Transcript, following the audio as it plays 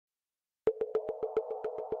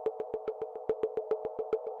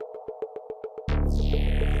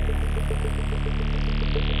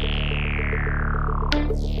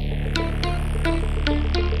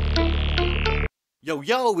Yo,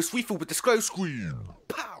 it's Reefar with Disclose screen.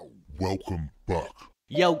 Pow! Welcome back.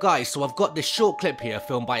 Yo guys, so I've got this short clip here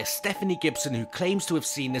filmed by a Stephanie Gibbson who claims to have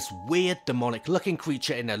seen this weird demonic looking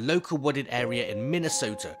creature in a local wooded area in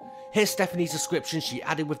Minnesota. Here's Stephanie's description she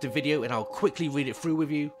added with the video and I'll quickly read it through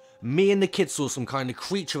with you. Me and the kids saw some kind of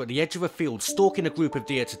creature at the edge of a field stalking a group of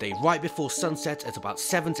deer today right before sunset at about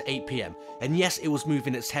 7 to 8 PM. And yes, it was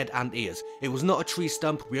moving its head and ears. It was not a tree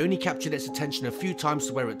stump, we only captured its attention a few times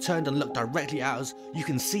to where it turned and looked directly at us. You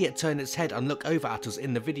can see it turn its head and look over at us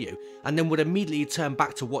in the video, and then would immediately turn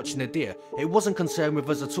back to watching the deer. It wasn't concerned with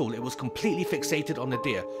us at all, it was completely fixated on the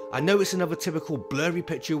deer. I know it's another typical blurry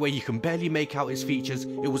picture where you can barely make out its features.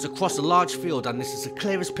 It was across a large field and this is the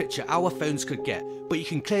clearest picture our phones could get, but you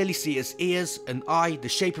can clearly see its ears, an eye, the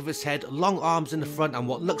shape of its head, long arms in the front and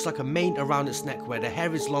what looks like a mane around its neck where the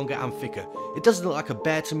hair is longer and thicker. It doesn't look like a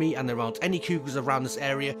bear to me and there aren't any cougars around this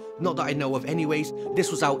area, not that I know of anyways.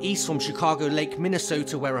 This was out east from Chicago Lake,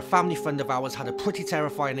 Minnesota, where a family friend of ours had a pretty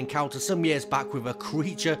terrifying encounter some years back with a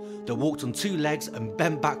creature that walked on two legs and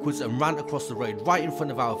bent backwards and ran across the road right in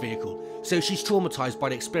front of our vehicle. So she's traumatized by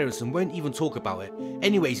the experience and won't even talk about it.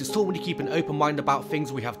 Anyways, it's taught me to keep an open mind about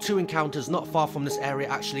things. We have two encounters not far from this area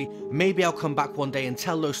actually. Maybe I'll come back one day and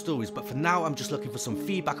tell those stories, but for now I'm just looking for some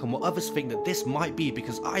feedback on what others think that this might be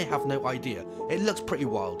because I have no idea. It looks pretty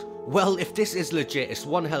wild. Well, if this is legit, it's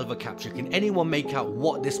one hell of a capture. Can anyone make out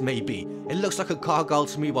what this may be? It looks like a gargoyle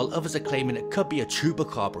to me while others are claiming it could be a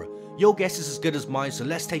chupacabra. Your guess is as good as mine, so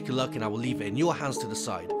let's take a look and I will leave it in your hands to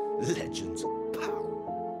decide. Legends.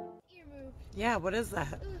 Pow. Ear moved. Yeah, what is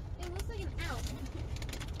that? It looks like an owl.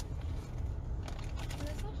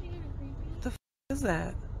 That's actually kind of creepy. The f is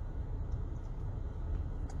that?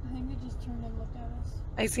 I think it just turned and looked at us.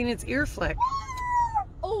 I seen its ear flick.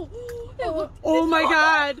 Oh! It looked, Oh my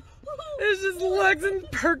god! It just looked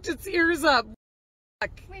and perked its ears up.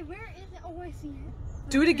 Fuck. Wait, where is it? Oh, I see it.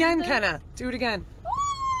 Do it again, Is that- Kenna. Do it again.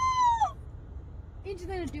 Angel's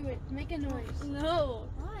gonna do it. Make a noise. No.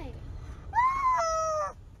 Why?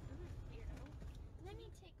 Let me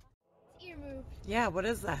take off. Ear moved. Yeah, what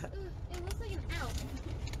is that? It looks like an owl.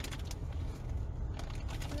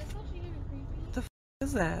 That's actually kind of creepy. The f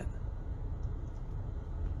is that?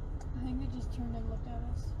 I think it just turned and looked at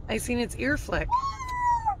us. I seen its ear flick.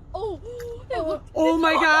 Oh! It looked, Oh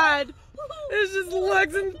my god! It just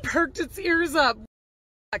looked and perked its ears up.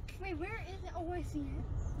 Fuck. Wait, where is it? Oh, I see it.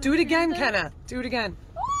 Do it again, Is that- Kenna. Do it again.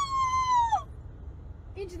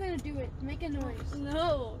 Angel's gonna do it. Make a noise.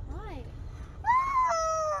 No. Why?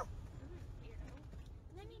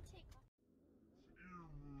 Let me take off.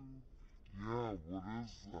 Yeah, what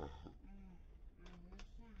is that?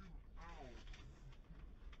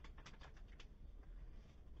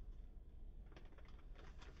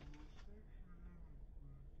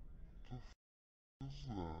 What is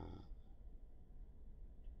that?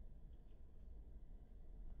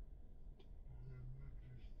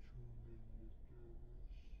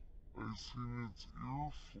 I seen its ear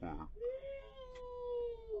flick.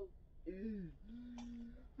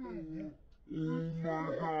 Oh my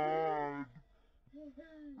god!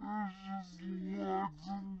 It just legs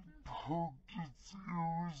and poked its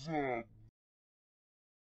ears up.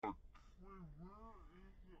 Wait, where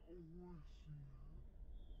is it? Oh, I see it.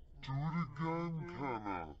 Do it again,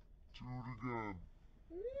 Kenna. Do it again.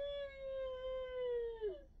 It's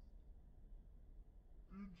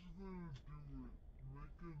gonna do it.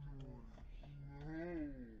 Make a noise. No.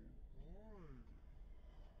 Why?